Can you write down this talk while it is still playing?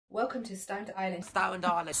Welcome to Stoned Island. Stoned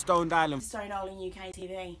Island. Stoned Island. Stoned Island UK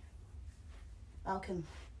TV. Welcome.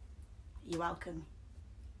 You're welcome.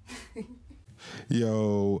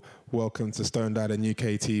 Yo, welcome to Stoned Island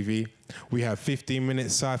UK TV. We have 15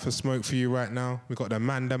 minutes Cypher smoke for you right now. We got the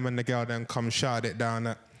man them and the girl them come shout it down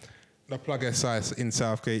at the Plug SI in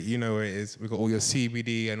Southgate. You know where it is. We got all your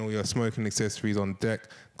CBD and all your smoking accessories on deck.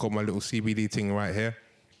 Got my little CBD thing right here.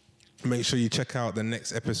 Make sure you check out the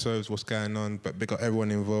next episodes, what's going on. But big up everyone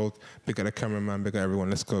involved. Big up the cameraman, big up everyone.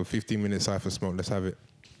 Let's go. 15 minutes Cypher smoke. Let's have it.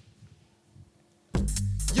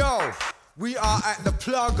 Yo, we are at the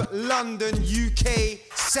Plug London UK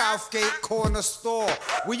Southgate corner store.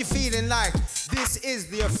 What you feeling like? This is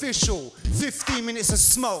the official 15 minutes of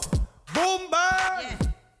smoke. Boom, bang! Yeah.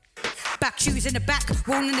 Back shoes in the back,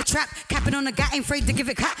 rolling the trap, capping on the guy, ain't afraid to give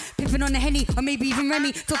it cap, pipping on the Henny, or maybe even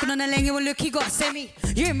Remy, talking on the lane, well look, he got a semi.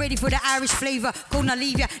 You ain't ready for the Irish flavour, gonna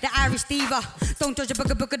leave ya, the Irish diva. Don't judge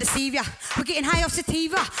a book, deceive ya. We're getting high off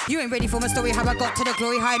sativa. You ain't ready for my story, how I got to the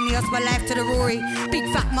glory, hiding the my life to the Rory. Big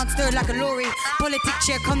fat monster like a lorry, politics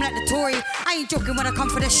share, come like the Tory. I ain't joking when I come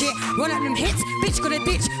for the shit, run like them hits, bitch got a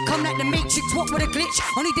ditch, come like the Matrix, walk with a glitch.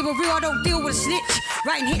 Only deal with real, I don't deal with a snitch.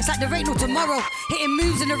 Writing hits like there ain't no tomorrow, hitting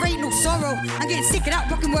moves and there ain't no sorrow. I'm getting sick of that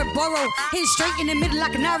rockin' word borrow. Hitting straight in the middle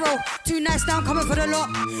like an arrow. Too nice now, I'm coming for the lot.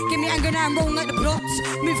 Give me anger now, I'm rolling like the plots.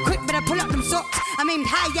 Move quick, but I pull up them socks. I'm aimed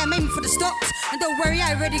high, yeah, I'm aiming for the stocks. And don't worry,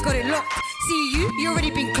 I already got it locked. See you already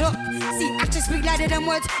been clocked. See, actions speak louder than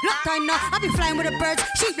words. Lockdown now, I be flying with the birds.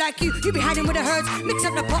 Sheep like you be hiding with the herds. Mix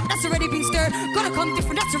up the pot, that's already been stirred. Gotta come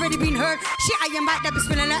different, that's already been heard. Shit, I am back, that be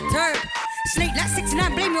spilling that turd. Slate like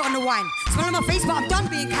 69, blame it on the wine. Smile on my face, but I'm done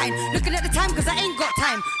being kind. Looking at the time, cause I ain't got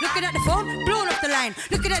time. Looking at the phone, blowing off the line.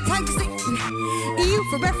 Looking at time, cause they... EU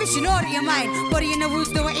for breakfast, you know that you're mine. Body in the rules,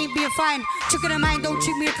 no, I ain't being fine. Chuck in the mind, don't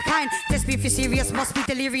treat me like a kind. Test me if you're serious, must be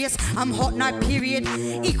delirious. I'm hot now, period.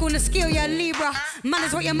 Equal in the skill, you're Libra. Man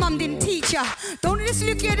is what your mum didn't teach ya. Don't just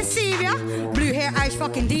look, you're deceive ya. Blue hair, Irish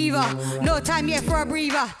fucking diva. No time yet for a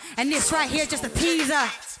breather. And this right here, just a teaser.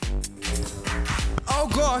 Oh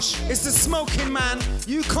gosh, it's the smoking man.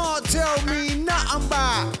 You can't tell me nothing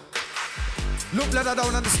about. Look, lad, I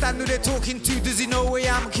don't understand who they're talking to. Does he know who I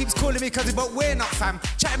am? Keeps calling me cousin, but we're not fam.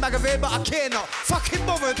 Chatting back of here, but I care not. Fucking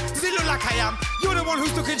bothered, does he look like I am? You're the one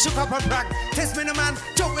who's looking shook up and back. Test me the man,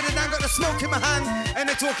 joke with it down, got the smoke in my hand. And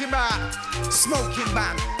they're talking about smoking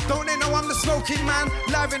man. Don't they know I'm the smoking man?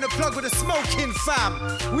 Live in the plug with a smoking fam.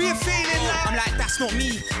 We're feeling like... I'm like, that's not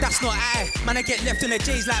me, that's not I. Man, I get left in the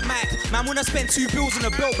J's like Mike. Man, when I spend 2 bills on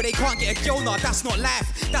a belt, but they can't get a girl, nah, that's not life.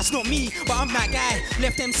 That's not me, but I'm that guy.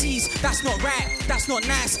 Left MCs, that's not right. That's not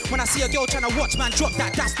nice. When I see a girl trying to watch man drop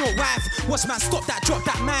that, that's not wife. Watch man stop that, drop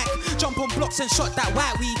that mic. Jump on blocks and shot that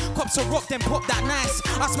white weed. Cops a rock, then pop that nice.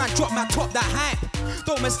 Us man drop man top that hype.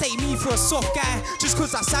 Don't mistake me for a soft guy just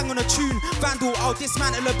cause I sang on a tune. Vandal, I'll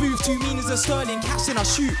dismantle a booth. 2 meanings of sterling, cash in I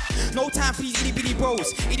shoot. No time for these itty bitty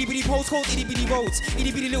bros. Itty bitty postcodes, itty bitty roads.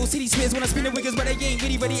 Itty bitty little city smears when I spin the wiggers, but they ain't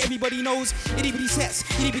really ready, everybody knows. Itty bitty sets,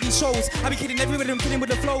 itty bitty shows. I be kidding every rhythm, killing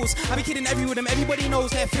with the flows. I be kidding every rhythm, everybody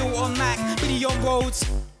knows they feel on mic, bitty on roads.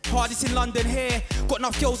 Hardest in London here. Got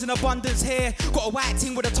enough girls in abundance here. Got a white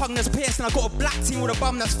team with a tongue that's pierced, and I got a black team with a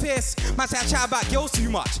bum that's fierce. Man say I chat about girls too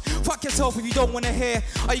much. Fuck yourself if you don't wanna hear.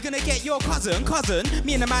 Are you gonna get your cousin?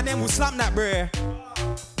 Me and the man then will slump that brer.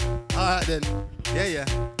 Alright then. Yeah.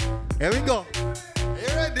 Here we go. Are you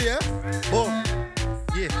ready, yeah? Boom.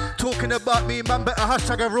 Yeah, talking about me, man, better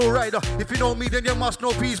hashtag a real rider. If you know me, then you must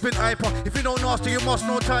know P's been hyper. If you know nasty, you must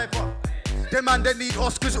know typer. Them man, they need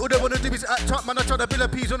Oscars. All they wanna do is act up, man. I try to build a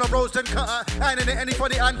piece on the roads, then cut out. I ain't in it any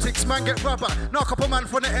funny antics, man, get rubber. Knock up a man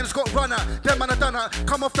from the ends, got run out. Them man, I done out.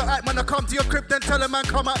 Come off the act, man, I come to your crib, then tell a man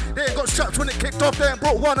come out. They ain't got straps when it kicked off, they ain't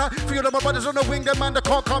brought one out. Few of my brothers on the wing, them man, they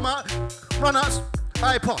can't come out. Run outs,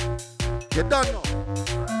 hyper. You done now.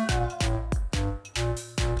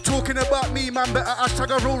 Talking about me, man, better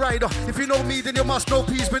hashtag a real rider. If you know me, then you must know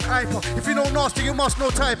P's been hyper. If you know nasty, you must know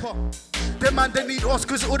typer. Them man, they need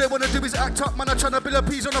Oscars. All they wanna do is act up, man. I tryna build a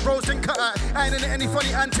piece on the roads, then cut out. I ain't in it any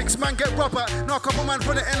funny antics, man, get rubber. Knock up a man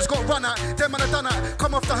from the ends, got run out. Them man, I done out.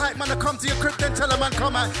 Come off the hype, man, I come to your crib, then tell a man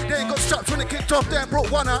come out. They ain't got straps when it kicked off, they ain't brought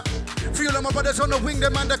one out. Few of my brothers on the wing,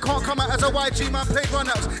 them man, they can't come out. As a YG man, played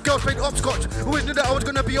runouts. Girls played hopscotch. Always knew that I was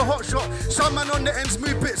gonna be a hot shot. Some man on the ends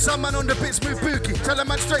move bits, some man on the bits move bookie. Tell a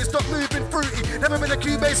man straight, stop moving fruity. Never been a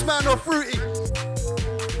Cubase man or fruity.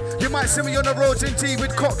 You might see me on the roads in tea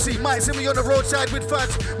with Coxie. Might see me on the roadside with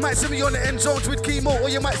fads. Might see me on the end zones with chemo. Or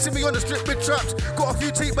you might see me on the strip with traps. Got a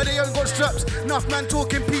few teeth but they ain't got straps. Enough man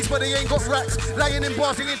talking peace but they ain't got racks. Lying in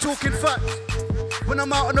bars, they ain't talking facts. When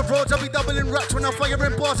I'm out on the roads, I'll be doubling racks. When I'm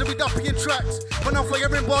firing bars, I'll be dumping tracks. When I'm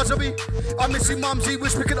firing bars, I'm missing mumsy,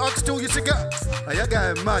 wish we could hug still used to get. Hey, you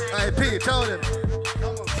getting mad. Hey, P, tell them.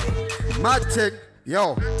 Mad thing,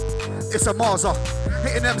 yo, it's a Marza.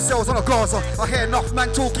 Hitting them cells on a Gaza. I hear enough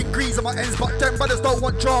man talking grease on my ends, but them brothers don't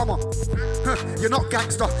want drama. You're not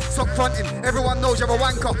gangster, stop fronting. Everyone knows you're a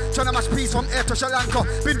wanker. Tryna mash peace from air to Sri Lanka.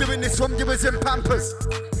 Been doing this from you was in Pampers.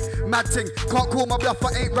 Mad thing, can't call my bluff,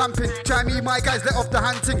 I ain't ramping. Try me, my guys let off the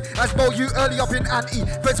hunting. As Bo, you early up in anti.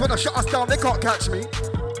 Friends wanna shut us down, they can't catch me.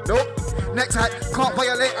 Nope. Next height, can't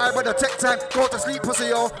violate, I brother, take time. Go to sleep, pussy,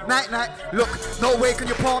 yo. Night, night. Look, no way can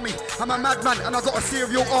you palm me. I'm a madman and I got a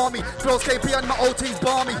serial army. Flows KP and my old team's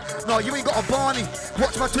barmy. No, you ain't got a Barney.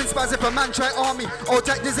 Watch my twin spaz if a man try army. Old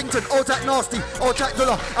tight Dizzington, old tight Nasty, old tight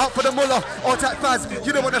Dulla, out for the mullah, old tight Faz.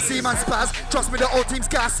 You don't wanna see man spaz. Trust me, the old team's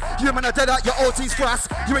gas. You man are dead out, your old team's frass.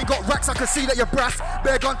 You ain't got racks, I can see that you're brass.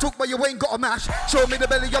 Bear gun talk, but you ain't got a mash. Show me the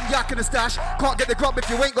belly, I'm yakking the stash. Can't get the grub if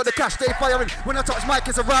you ain't got the cash. Stay firing. When I touch mic,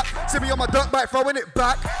 it's a rap. See me on my dirt bike, throwing it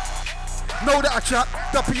back. Know that I trap,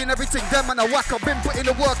 duppy and everything, them man I whack. I've been putting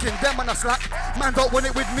the work in, them man I slack. Man don't want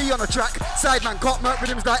it with me on the track. Side man can't murk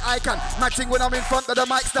rhythms like I can. Matching when I'm in front of the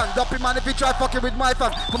mic stand. Duppy man if you try fucking with my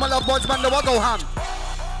fam. For my loved ones man, no I go ham.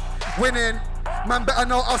 Winning. Man better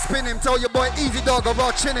know I'll spin him. Tell your boy easy dog or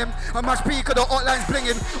I'll chin him. I mash peak of the hotlines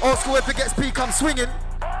blinging. Old school if it gets peak I'm swinging.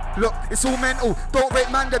 Look, it's all mental. Don't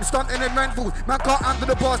rate man them stunting and rentful. Man can't handle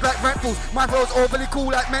the bars like rentfuls. My flow's overly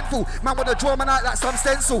cool like mental. Man wanna draw man out like some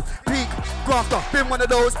stencil. Peak, grafter, been one of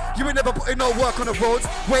those. You ain't never putting no work on the roads.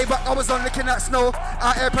 Way back I was on licking that snow.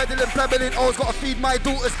 Out here peddling, pebbling O's. Gotta feed my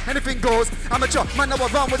daughters, anything goes. I'm a chop, man now I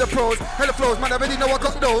run with the pros. Hella flows, man I already know I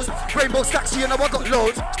got those. Rainbow stacks, you know I got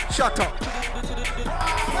loads. Shut up.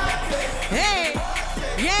 Hey,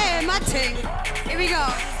 yeah, my thing. Here we go.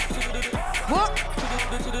 What?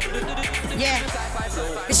 Yeah,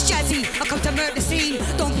 it's Jazzy, I come to murder the scene.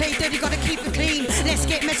 Don't play dirty, gotta keep it clean. Let's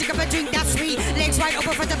get messy, grab a drink that's sweet. Legs wide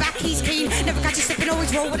open for the back, he's keen. Never catch you slipping,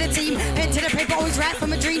 always roll with a team. Pen to the paper, always right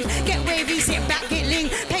from a dream. Get wavy, sit back, get lean.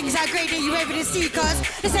 Pengs are great, you ever to see,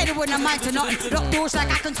 cuz they say they wouldn't mind to nothing. Lock doors like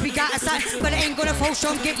I can speak out of sight, but it ain't gonna fall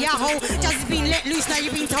strong, get your hole. Jazzy's been let loose, now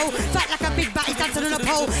you've been told. Fight like a big bat, he's dancing on a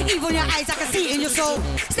pole. Evil in your eyes, I can see it in your soul.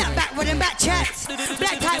 Snap back with them back chats.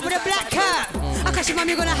 Black tight with a black cat. I catch your mum,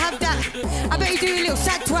 you're gonna have that. I bet you do a little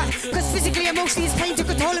sad twat. Cause physically, emotionally, it's pain to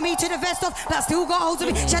control of me. To the vest off, but I still got hold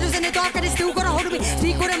of me. Shadows in the dark and it still got a hold of me.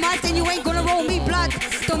 Speak with a mic, then you ain't gonna roll me blood.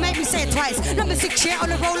 Don't make me say it twice. Number 6 shit on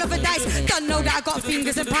the roll of a dice. Don't know that I got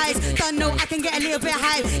fingers and pies. Don't know I can get a little bit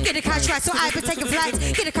high. Get the cash right so I be taking flights.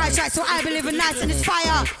 Get the cash right so I be living nice and it's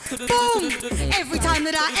fire. Boom! Every time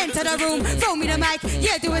that I enter the room, throw me the mic,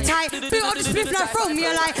 yeah, do it tight. Boot on the spliff, now throw me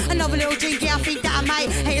a light. Another little drink, yeah, I think that I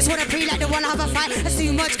might. Haters wanna pre like they wanna have a fight. That's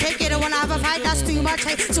too much cake, yeah, they wanna have a fight. That's too much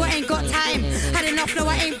hate, so I ain't got time. Had enough, no,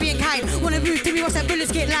 I ain't being kind. Wanna move to me, watch that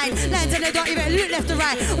bullets get lined. Lines in the dark, you better look left to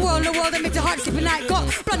right. World the world that makes it hard to sleep at night.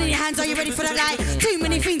 Got blood in your hands, are you ready for the light? Too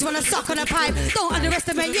many things wanna suck on a pipe. Don't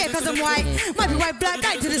underestimate, yeah, cause I'm white. Might be white, black,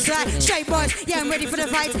 light to the side. Straight boys, yeah, I'm ready for the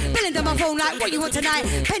fight. Billing down my phone like, what you want tonight?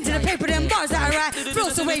 Pen to the paper, them bars that I write. Flow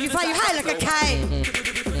so wavy, fly you high like a kite.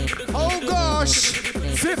 Oh gosh,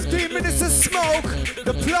 15 minutes of smoke.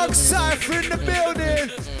 The plug Cypher in the building.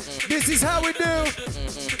 This is how we do.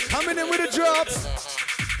 Coming in with a drop.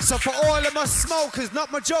 So for all of my smokers,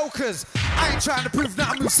 not my jokers, I ain't trying to prove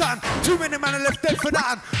nothing, move something. Too many man are left dead for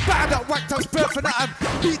nothing. Battered up, whacked up, spurt for nothing.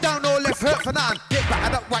 Beat down or left hurt for nothing. Get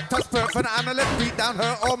battered up, whacked up, spurt for nothing. And left beat down,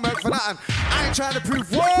 hurt or murk for nothing. I ain't trying to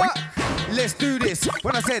prove what? Let's do this.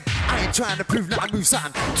 When I said I ain't trying to prove nothing, move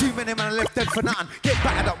something. Too many man are left dead for nothing. Get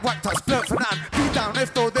battered up, whacked up, spurt for nothing. Beat down,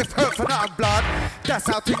 left or left hurt for nothing, blood. That's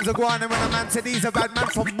how things are going. And when a man said he's a bad man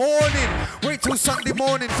from morning, wait till Sunday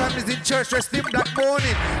morning. Families in church dressed in black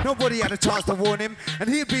mourning. Nobody had a chance to warn him, and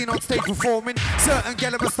he'd been on stage performing. Certain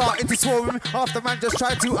gallop started to swarm him after man just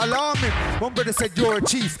tried to alarm him. One brother said, you're a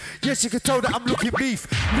chief. Yes, you can tell that I'm looking beef.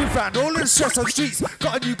 Live round all of the stress on streets.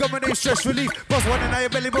 Got a new government named Stress Relief. Boss one in your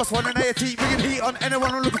belly, boss one in your teeth. Bringing heat on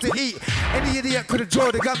anyone who looking to eat. Any idiot could have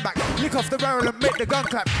drawn the gun back. Lick off the barrel and make the gun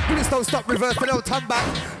clap. Bullets don't stop, reverse, they don't turn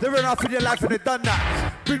back. They run off with your life and they done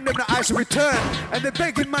that. Bring them that I should return, and they're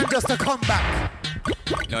begging man just to come back.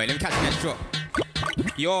 No, let me catch the next drop.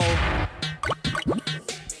 Yo.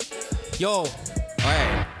 Yo.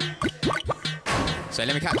 Alright. So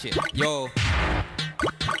let me catch it. Yo.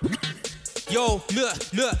 Yo,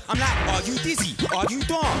 look, I'm like, are you dizzy? Are you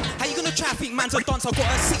dumb? How you gonna try to think man's a dance? I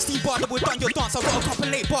got a 16 bar that will done your dance. I got a couple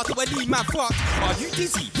late bars that will leave man fucked. Are you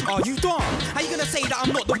dizzy? Are you dumb? How you gonna say that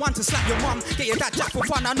I'm not the one to slap your mum? Get your dad jack for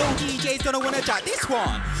fun. I know DJ's gonna wanna jack this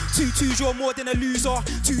one. 2-2's you're more than a loser.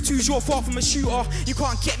 2-2's you're far from a shooter. You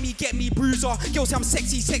can't get me bruiser. Girls say I'm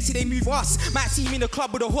sexy, they move us. Might see me in the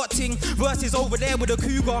club with a hot ting. Versus over there with a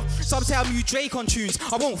cougar. Some say I'm you Drake on tunes.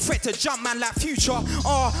 I won't fret to jump man like Future.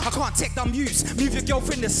 I can't take them use. Move your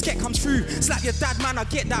girlfriend, the sket comes through. Slap your dad man, I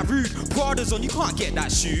get that rude. Prada's on, you can't get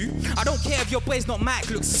that shoe. I don't care if your boy's not Mike,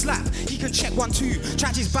 looks slap. He can check 1-2.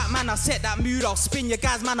 Tragi's back man, I set that mood. I'll spin your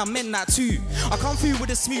guys man, I meant that too. I come through with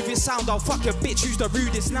the smoothest sound. I'll fuck your bitch, who's the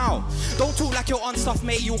rudest now? Don't talk like you're on stuff,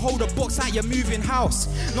 mate. You'll hold a box like you're moving house.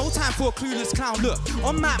 No time for a clueless clown. Look,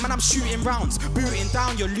 on mic, man, I'm shooting rounds. Booting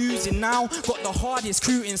down, you're losing now. Got the hardest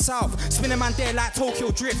crew in South. Spinning man there like Tokyo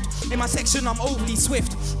Drift. In my section, I'm overly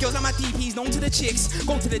swift. Girls like my DPs, known to the chicks.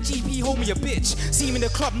 Go to the GP, hold me a bitch. See me in the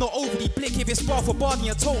club, not overly blick. If it's bar for bar, then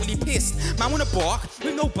you're totally pissed. Man, wanna bark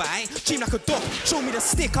with no bite. Dream like a dog. Show me the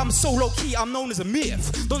stick, I'm so low key, I'm known as a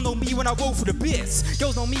myth. Don't know me when I roll for the bits.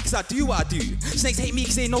 Girls know me cause I do what I do. Snakes hate me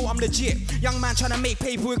cause they know I'm legit. Young man trying to make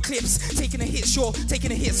paper with clips. Taking a hit, sure,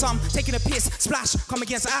 taking a hit, some taking a piss. Splash, come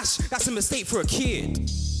against Ash, that's a mistake for a kid.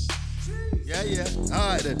 Yeah,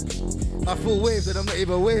 alright then. I feel waved and I'm not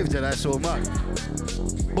even waved yet, that's so mad.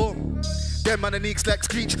 Boom. Them man and neeks like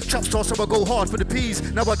screech. Chop star, so I go hard for the peas.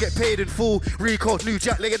 Now I get paid in full. Rico, new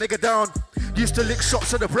jack, lay a nigga down. Used to lick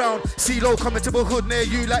shots of the brown. CeeLo coming to my hood near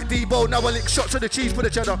you like Debo. Now I lick shots of the cheese for the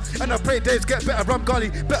cheddar. And I pray days get better, rum gully.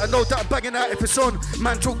 Better know that I'm banging out if it's on.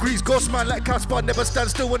 Man talk grease, ghost man like Caspar. Never stand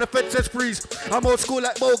still when the fed says freeze. I'm old school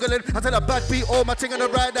like Mogulin. I tell a bad beat, all my ting on the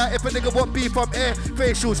ride out. If a nigga want beef, I'm air.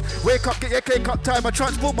 Facials, wake up, get your cake up time. I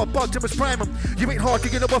transport my bug to my prime. You ain't hard,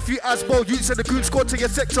 kicking up a few asbo. Youths and the goon squad to your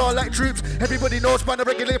sector like troops. Everybody knows, man, the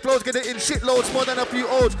regular flows get it in shitloads. More than a few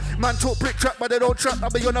olds. Man talk brick trap, but they don't trap. I'll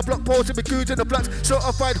be on a block post with goons in the blacks.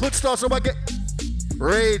 Certified hood star, so I get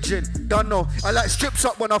raging. Don't know. I like strips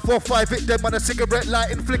up when I 4-5 hit them. Man, a cigarette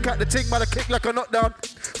lighting, flick at the ting, man, I kick like a knockdown.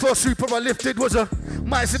 First super I lifted was a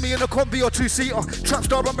might see me in a combi or 2-seater. Trap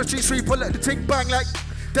star on the street sweeper, let the ting bang like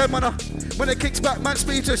them, man. When it kicks back, man,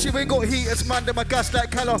 speeches. She ain't got heaters, man. Them a gas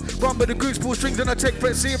like Calla. Run with the goose, pull strings and I take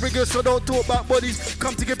threats. See riggers, so don't talk about bodies.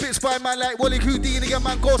 Come to get bits by man like Wally Houdini. A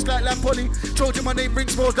man ghost like Lampoli. Told you my name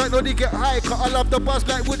rings smells like Noddy. Get high, cut. I love the buzz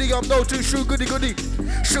like Woody. I'm no too shoe, goody goody.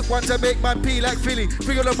 Shook ones I make man pee like Philly.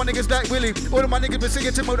 Three of my niggas like Willie. All of my niggas been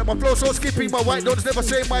singing to me that my flow so skippy. My white dogs never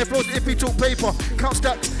say my flows if he talk paper. Count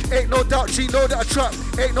stacks, ain't no doubt she know that I trap.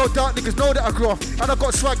 Ain't no doubt niggas know that I gruff. And I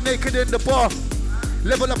got swag naked in the bar.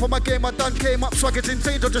 Level up on my game, I done came up, swag is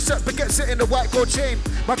insane. Don't just set, forget sitting the white gold chain.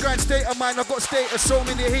 My grind state of mind, I got status, so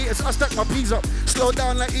many haters. I stack my peas up, slow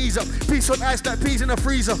down like ease up. Peace on ice like peas in a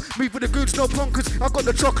freezer. Me for the goods, no punkers. I got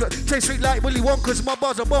the chocolate, taste sweet like Willy Wonka's. My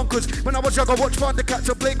bars are bonkers. When I was young, I watched Thundercats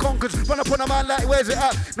and play conkers. Run up on a man like, where's it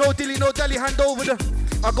at? No dilly, no dally, hand over the.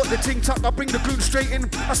 I got the ting tucked, I bring the goon straight in.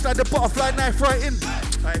 I slide the butterfly knife right in.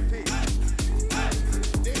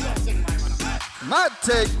 Mad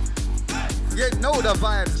take. You know the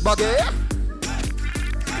vibes, buggy.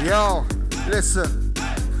 Yo, listen.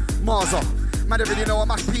 Marza. Man, already know I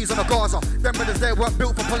mash peas on the Gaza. Them brothers there weren't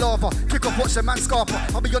built for palaver. Kick off, watch the man scarper.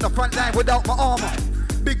 I'll be on the front line without my armor.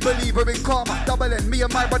 Big believer in karma. Double N, me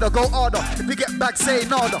and my brother go harder. If you get back, say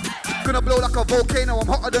nada. Gonna blow like a volcano, I'm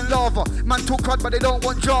hotter than lava. Man talk crud, but they don't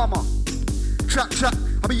want drama. Trap,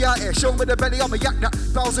 I'll be out here, show me the belly, I'm a yak that.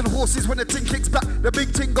 1,000 horses when the ting kicks back. The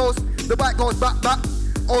big ting goes, the bike goes back.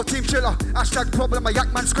 All team chiller, hashtag problem, a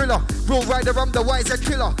yak man skriller. Rule rider, I'm the wiser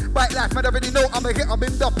killer. Bite life, man, I already know I'm a hit. I'm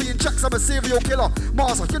in duppy in checks, I'm a serial killer.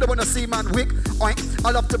 Mars, you don't wanna see man wig. Oink,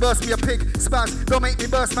 I love to burst me a pig. Spaz, don't make me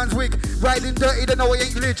burst man's wig. Riding dirty, they know he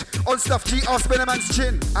ain't lich. On stuff, GR, spin a man's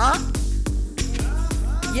chin. Huh?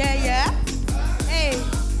 Yeah. Hey.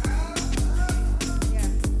 Yeah.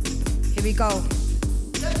 Here we go.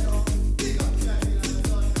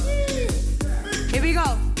 Here we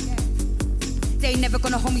go. They ain't never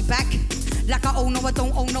gonna hold me back. Like I own, no, I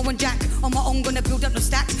don't own no one jack. On my own, gonna build up the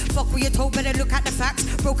stacks. Fuck what you're told, better look at the facts.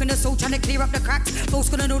 Broken the soul, trying to clear up the cracks. Folks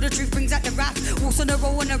gonna know the truth brings out the wrath. Wolves on the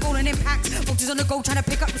roll and they're rolling impact. Folks on the go, trying to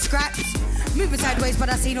pick up the scraps. Moving sideways, but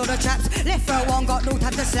I seen all the traps. Left for a one, got no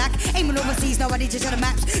time to slack. Aiming overseas, now I need to tell the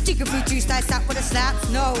maps. Chicken food juice, I sat with the slaps.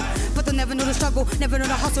 No, but they'll never know the struggle. Never know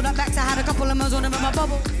the hustle that backs. I had a couple of M's on them in my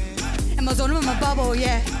bubble. M's on them in my bubble,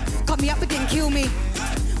 yeah. Cut me up, but didn't kill me.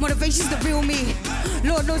 Motivation's the real me.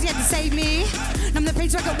 Lord knows he had to save me. Numb the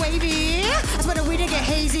pains so I get wavy. I swear the weed didn't get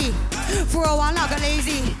hazy. For a while I got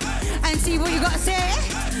lazy. And see what you gotta say.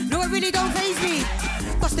 No, it really don't faze me.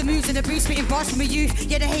 Master moves in the booth, spitting bars from a youth.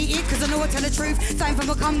 Yeah, they hate it, cause I know I tell the truth. Time for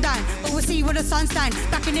me come down, but we'll see when the sun's down.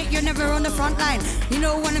 Back in it, you're never on the front line. You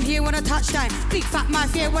know when I'm here, when I touch down. Big fat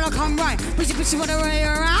mouth, yeah, when I come right. Pushy, wanna run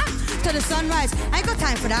around to the sunrise. I ain't got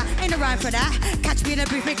time for that, ain't around for that. Catch me in the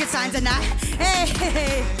booth, making signs and that.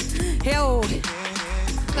 Hey, yo.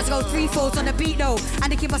 Got to go 3/4 on the beat though,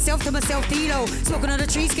 and I keep myself to myself D-Lo. Smoking on the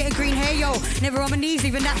trees, getting green hair, yo. Never on my knees,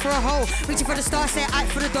 leaving that for a hole. Reaching for the stars, say out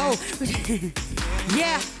for the dough.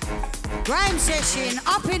 Yeah, rhyme session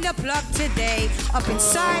up in the plug today, up in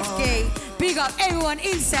Southgate. Big up everyone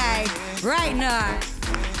inside right now.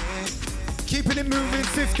 Keeping it moving,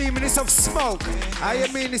 15 minutes of smoke. I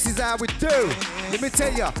mean, this is how we do. Let me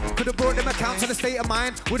tell ya, could have brought them accounts on the state of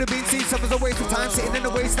mind. Would have been seen some as a waste of time, sitting in the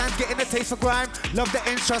wasteland, getting a taste for grime. Love the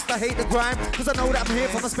ends, trust, I hate the grime. Cause I know that I'm here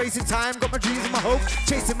for my space in time. Got my dreams and my hopes,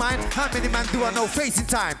 chasing mine. How many man do I know facing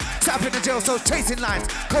time? Sat up in the jail cells, chasing lines.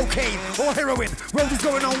 Cocaine or heroin. Road is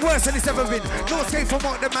going on worse than it's ever been. No escape from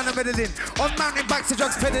what the man I'm meddling. On mountain bikes and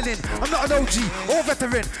drugs peddling. I'm not an OG or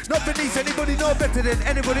veteran. Not beneath anybody, no better than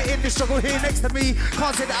anybody in the struggle here next to me.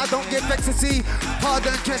 Can't say that I don't get vexed to see. Hard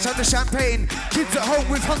earned cash on the champagne. Kids at home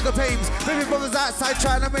with hunger pains. Baby brothers outside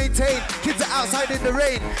trying to maintain. Kids are outside in the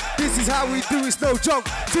rain. This is how we do, it's no joke.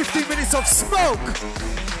 15 minutes of smoke.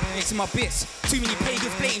 It's my bits. Too many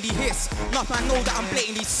pagans blatantly hiss. Enough man know that I'm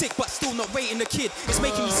blatantly sick, but still not rating the kid. It's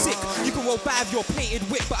making me sick. You can roll by with your plated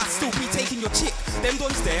whip, but I still be taking your chick. Them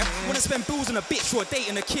dons there wanna spend bills on a bitch or a date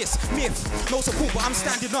and a kiss. Myth, no support, but I'm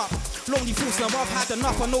standing up. Lonely fools, now I've had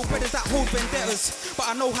enough. I know brothers that hold vendettas, but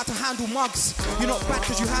I know how to handle mugs. You're not bad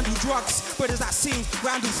cause you handle drugs. Brothers that sing,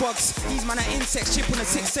 random fugs. These man are insects, chip on the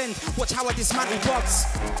 6th end. Watch how I dismantle bugs.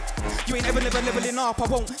 You ain't ever leveling up. I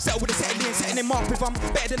won't settle with the setting them up. If I'm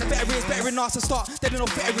better than the better is, better than us. I start dead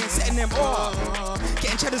enough veteran, setting them up.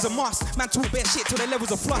 Getting cheddar's a must. Man talk bare shit till their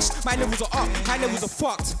levels are flushed. My levels are up, my levels are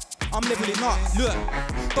fucked. I'm leveling up, look.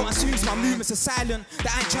 Don't assume my movements are silent.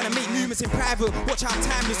 That I ain't trying to make movements in private. Watch how I'm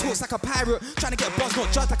timeless, talks like a pirate. Trying to get a buzz,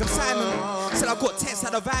 not judged like I'm Simon. Said I've got texts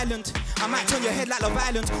that are violent. I might turn your head like the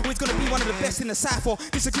violent. Always gonna be one of the best in the cypher.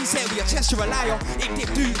 Disagree, say with your chest, you're a liar. It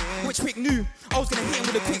dip do, which quick knew. I was gonna hit him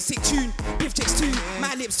with a quick sick tune. Piff chicks too,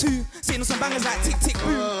 my lips too. Sitting on some bangers like tick tick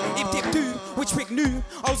boom. It dip do, which quick knew.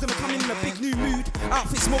 I was gonna come in a big new mood.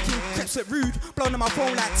 Outfit smoking, creps look rude. Blowing on my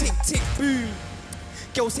phone like tick tick boom.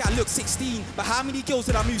 Girls say I look 16, but how many girls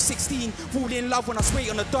did I move 16? Fall in love when I sway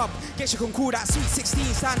on the dub. Guess you can call that sweet 16.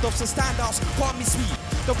 Standoffs and standouts, can't be sweet.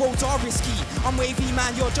 The roads are risky. I'm wavy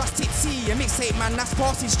man, you're just tipsy. A mixtape man, that's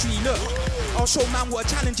past history. Look, I'll show man what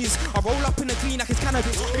a challenge is. I roll up in the green like it's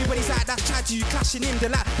cannabis. Everybody's like that's Chad, you clashing in. They're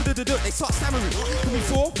like they start stammering. Put me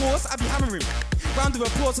 4 pause, I be hammering. Round of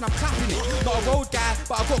applause and I'm clapping it. Not a road guy,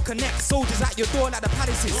 but I got connect. Soldiers at your door like the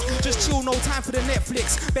palaces. Just chill, no time for the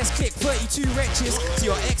Netflix. Best click, 32 wretches. See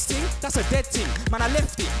your ex thing? That's a dead thing. Man, I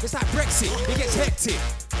left it. It's like Brexit. It gets hectic.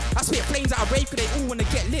 I spit flames out of rape, they all wanna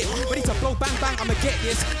get lit. Ready to blow bang bang, I'ma get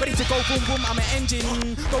this. Ready to go boom boom, I'm an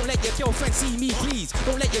engine. Don't let your girlfriend see me, please.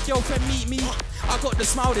 Don't let your girlfriend meet me. I got the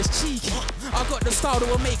smile that's cheeky. I got the style that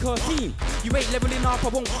will make her theme. You ain't leveling up, I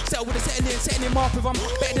won't settle with the setting him up. If I'm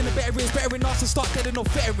better than the veterans, better than us, and start deading off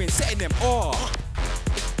veterans, setting them off.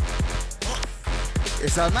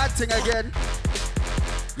 It's a mad thing again.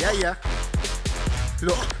 Yeah.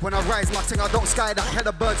 Look, when I rise my thing, I don't sky that. Head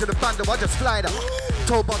of birds in the band, I just fly that.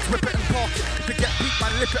 Toe bugs, whip it and park it. If you get beat,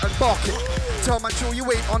 man, lip it and bark it. Tell man, chill,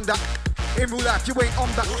 you ain't on that. In real life, you ain't on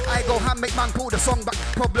that. I go hand, make man pull the song back.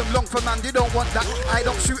 Problem long for man, you don't want that. I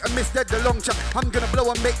don't shoot and miss dead the long chat. I'm gonna blow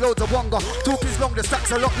and make loads of wonga. Talk is long, the stacks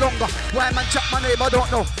a lot longer. Why man chat my name, I don't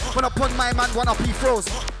know. When I pun my man, one up he froze.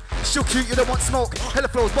 Shook you don't want smoke. Hella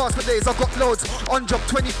flows, bars for days, I got loads. On job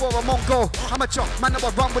 24, I'm on go. I'm a chop, man, I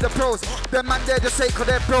run with the pros. Them man there just say cause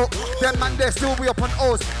they're broke. Them man there still we up on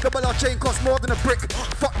O's. Double R chain costs more than a brick.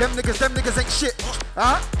 Fuck them niggas ain't shit.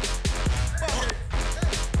 Huh?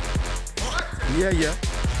 Yeah.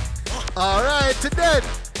 Alright, today.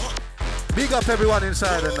 Big up everyone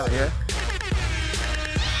inside and that, yeah?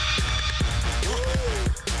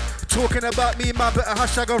 Talking about me, man, better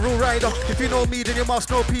hashtag a rule rider. If you know me, then you must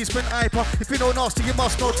know peace, been hyper. If you know nasty, you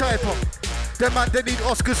must know typer. Them man, they need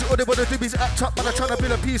Oscars, all they wanna do is act up. Man, I tryna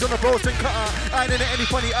build a piece on a roasting cutter. I ain't in any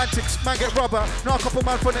funny antics, man get rubber. Now a couple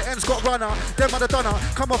man from the ends got runner. Them man a dunner,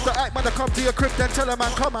 come off the act, man, I come to your crib, then tell a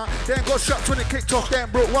man come out. They ain't got straps when it kicked off, then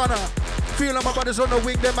broke one out. Feel like my brothers on the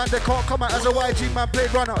wing, them man, they can't come out as a YG man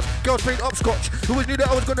played runners. Girls played upscotch, who always knew that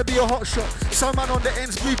I was gonna be a hot shot. Some man on the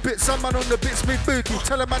ends smooth bit, some man on the bit smooth booty.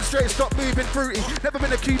 Tell a man straight, stop moving fruity. Never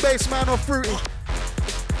been a key bass man or fruity.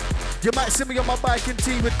 You might see me on my bike in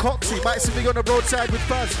tea with Coxie. Might see me on the roadside with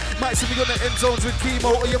Faz. Might see me on the end zones with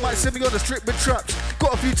Chemo. Or you might see me on the strip with Traps.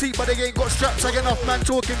 Got a few teeth but they ain't got straps. I get enough man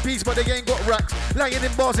talking peace but they ain't got racks. Lying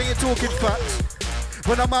in bars ain't talking facts.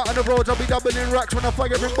 When I'm out on the roads I'll be doubling racks. When I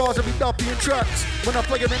fire in bars I'll be duppy in tracks. When I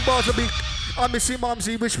fire in bars I'll be... I miss you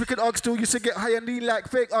mumsy, wish we could hug still. Used to get high and lean like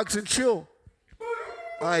fake hugs and chill.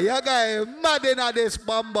 Aye, you guys mad in at this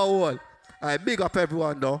bamba hole. Aye, big up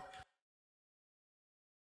everyone though.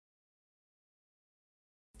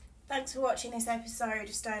 Thanks for watching this episode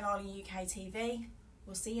of Stone Island UK TV.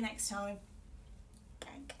 We'll see you next time.